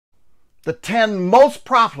the 10 most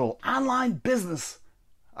profitable online business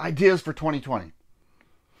ideas for 2020.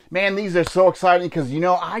 Man, these are so exciting because,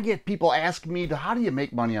 I get people asking me, how do you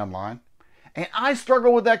make money online? And I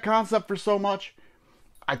struggle with that concept for so much.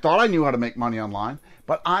 I thought I knew how to make money online,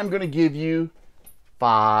 but I'm going to give you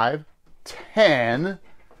 5, 10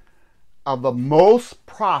 of the most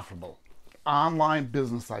profitable online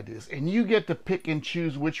business ideas. And you get to pick and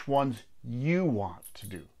choose which ones you want to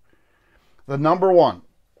do. The number one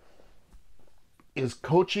is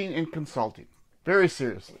coaching and consulting. Very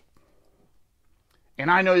seriously. And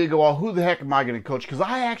I know you go, well, who the heck am I going to coach? Because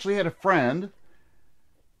I actually had a friend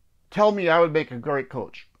tell me I would make a great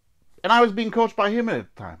coach. And I was being coached by him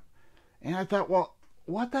at the time. And I thought, well,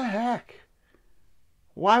 what the heck?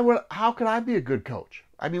 How could I be a good coach?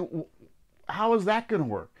 I mean, how is that going to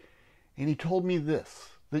work? And he told me this,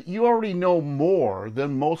 that you already know more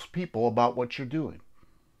than most people about what you're doing.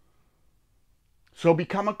 So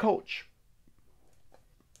become a coach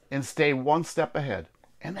and stay one step ahead.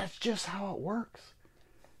 And that's just how it works,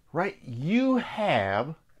 right? You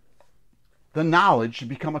have the knowledge to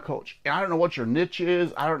become a coach. And I don't know what your niche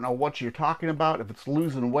is. I don't know what you're talking about, if it's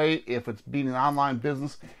losing weight, if it's being an online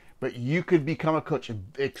business, but you could become a coach.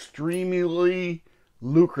 Extremely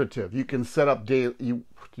lucrative. You can set up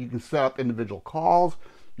you can set up individual calls.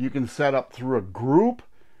 You can set up through a group.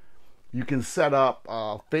 You can set up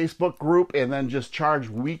a Facebook group and then just charge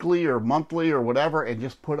weekly or monthly or whatever and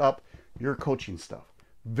just put up your coaching stuff.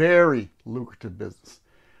 Very lucrative business.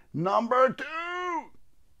 Number 2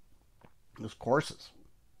 is courses.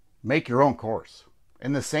 Make your own course.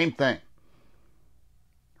 And the same thing,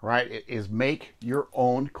 right? It is make your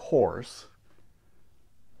own course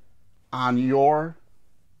on your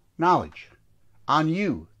knowledge, on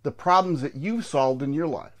you, the problems that you've solved in your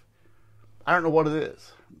life. I don't know what it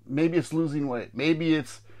is. Maybe it's losing weight. Maybe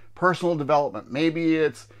it's personal development. Maybe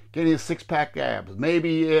it's getting a 6-pack abs.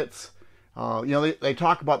 Maybe it's, they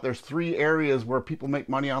talk about there's 3 areas where people make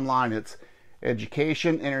money online. It's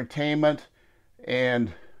education, entertainment,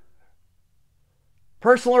 and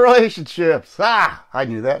personal relationships. I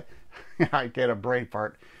knew that. I get a brain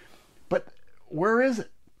fart. But where is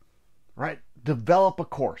it? Right? Develop a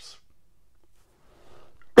course.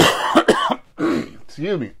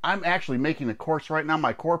 Excuse me. I'm actually making a course right now,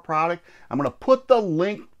 my core product. I'm going to put the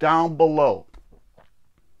link down below.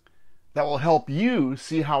 That will help you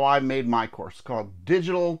see how I made my course. It's called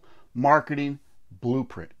Digital Marketing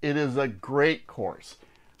Blueprint. It is a great course.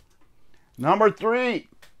 Number 3,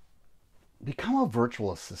 become a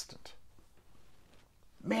virtual assistant.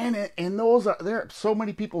 Man, and there so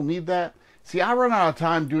many people need that. See, I run out of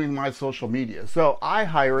time doing my social media, so I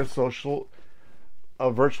hire a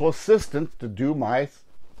virtual assistant to do my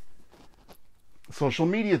social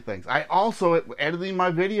media things. I also editing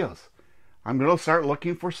my videos. I'm going to start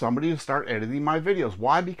looking for somebody to start editing my videos.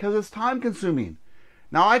 Why? Because it's time consuming.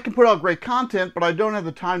 Now I can put out great content, but I don't have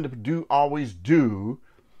the time to always do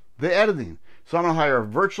the editing. So I'm going to hire a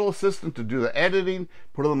virtual assistant to do the editing,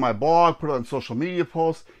 put it on my blog, put it on social media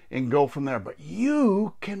posts, and go from there. But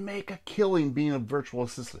you can make a killing being a virtual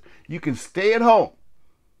assistant. You can stay at home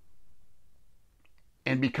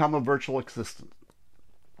and become a virtual assistant.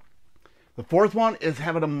 The 4th one is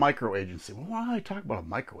having a micro agency. Well, why do I talk about a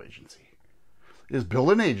micro agency? Is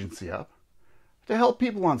build an agency up to help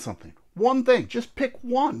people on something. One thing, just pick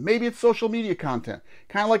one. Maybe it's social media content,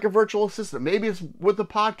 kind of like a virtual assistant. Maybe it's with the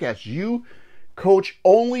podcast. You coach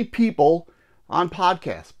only people on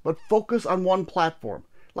podcasts, but focus on one platform,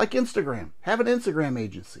 like Instagram. Have an Instagram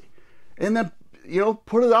agency. And then,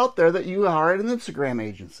 put it out there that you are an Instagram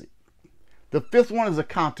agency. The 5th one is a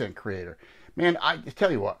content creator. Man, I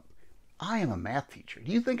tell you what, I am a math teacher.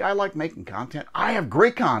 Do you think I like making content? I have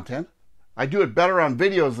great content. I do it better on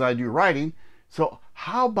videos than I do writing. So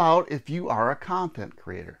how about if you are a content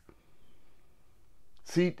creator?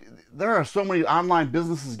 See, there are so many online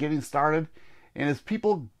businesses getting started, and as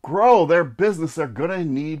people grow their business, they're going to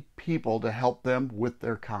need people to help them with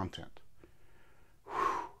their content.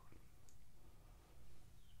 Whew.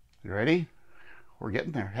 You ready? We're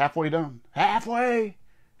getting there. Halfway done. Halfway!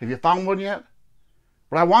 Have you found one yet?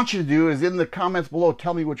 What I want you to do is in the comments below,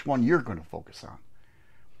 tell me which one you're going to focus on.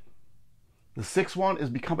 The 6th one is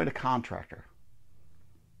becoming a contractor.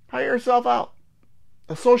 Hire yourself out.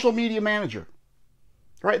 A social media manager.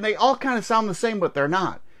 Right? And they all kind of sound the same, but they're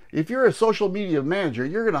not. If you're a social media manager,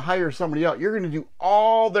 you're going to hire somebody out. You're going to do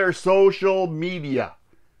all their social media.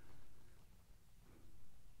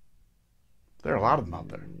 There are a lot of them out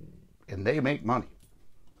there. And they make money.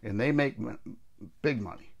 And they make big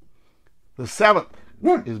money. The 7th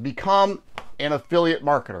is become an affiliate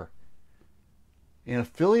marketer. An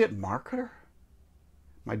affiliate marketer?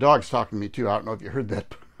 My dog's talking to me too. I don't know if you heard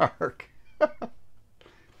that bark.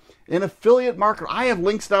 In affiliate marketer, I have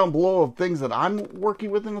links down below of things that I'm working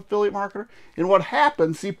with in affiliate marketer. And what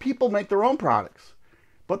happens, see, people make their own products.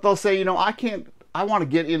 But they'll say, I want to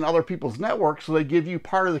get in other people's networks, so they give you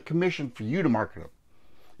part of the commission for you to market them.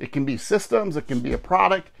 It can be systems, it can be a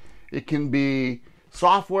product, it can be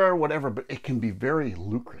software, whatever, but it can be very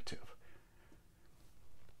lucrative.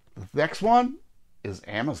 The next one is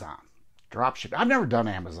Amazon. Dropshipping. I've never done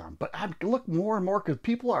Amazon, but I look more and more because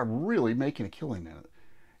people are really making a killing in it.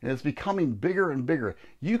 And it's becoming bigger and bigger.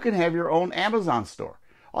 You can have your own Amazon store.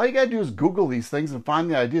 All you got to do is Google these things and find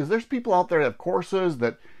the ideas. There's people out there that have courses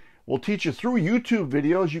that will teach you through YouTube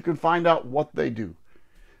videos. You can find out what they do.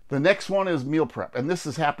 The next one is meal prep, and this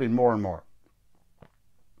is happening more and more.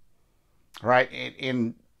 Right?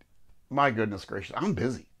 And my goodness gracious, I'm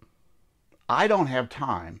busy. I don't have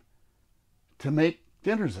time to make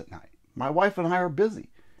dinners at night. My wife and I are busy.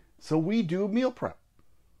 So we do meal prep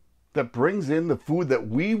that brings in the food that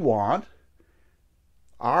we want,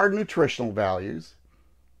 our nutritional values,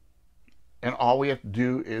 and all we have to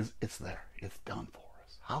do is it's there. It's done for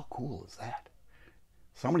us. How cool is that?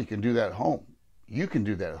 Somebody can do that at home. You can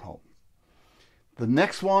do that at home. The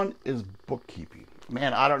next one is bookkeeping.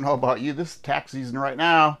 Man, I don't know about you. This is tax season right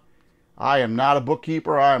now. I am not a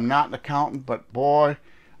bookkeeper. I am not an accountant. But boy,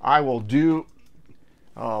 I will do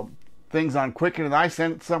things on Quicken, and I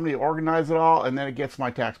send it to somebody to organize it all, and then it gets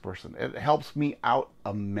my tax person. It helps me out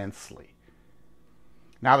immensely.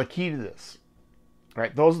 Now, the key to this,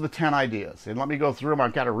 right? Those are the 10 ideas. And let me go through them.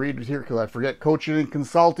 I've got to read it here because I forget. Coaching and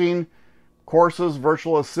consulting, courses,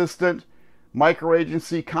 virtual assistant, micro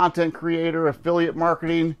agency, content creator, affiliate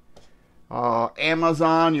marketing,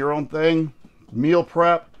 Amazon, your own thing, meal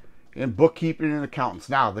prep, and bookkeeping and accountants.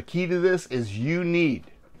 Now, the key to this is you need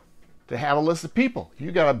to have a list of people.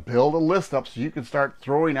 You got to build a list up so you can start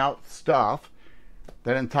throwing out stuff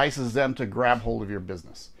that entices them to grab hold of your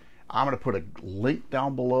business. I'm going to put a link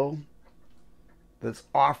down below that's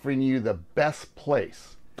offering you the best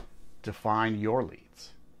place to find your leads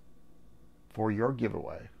for your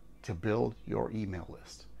giveaway to build your email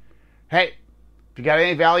list. Hey, if you got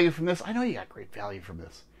any value from this, I know you got great value from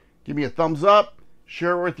this. Give me a thumbs up,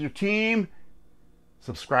 share it with your team,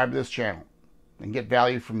 subscribe to this channel, and get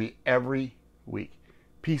value from me every week.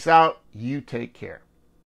 Peace out. You take care.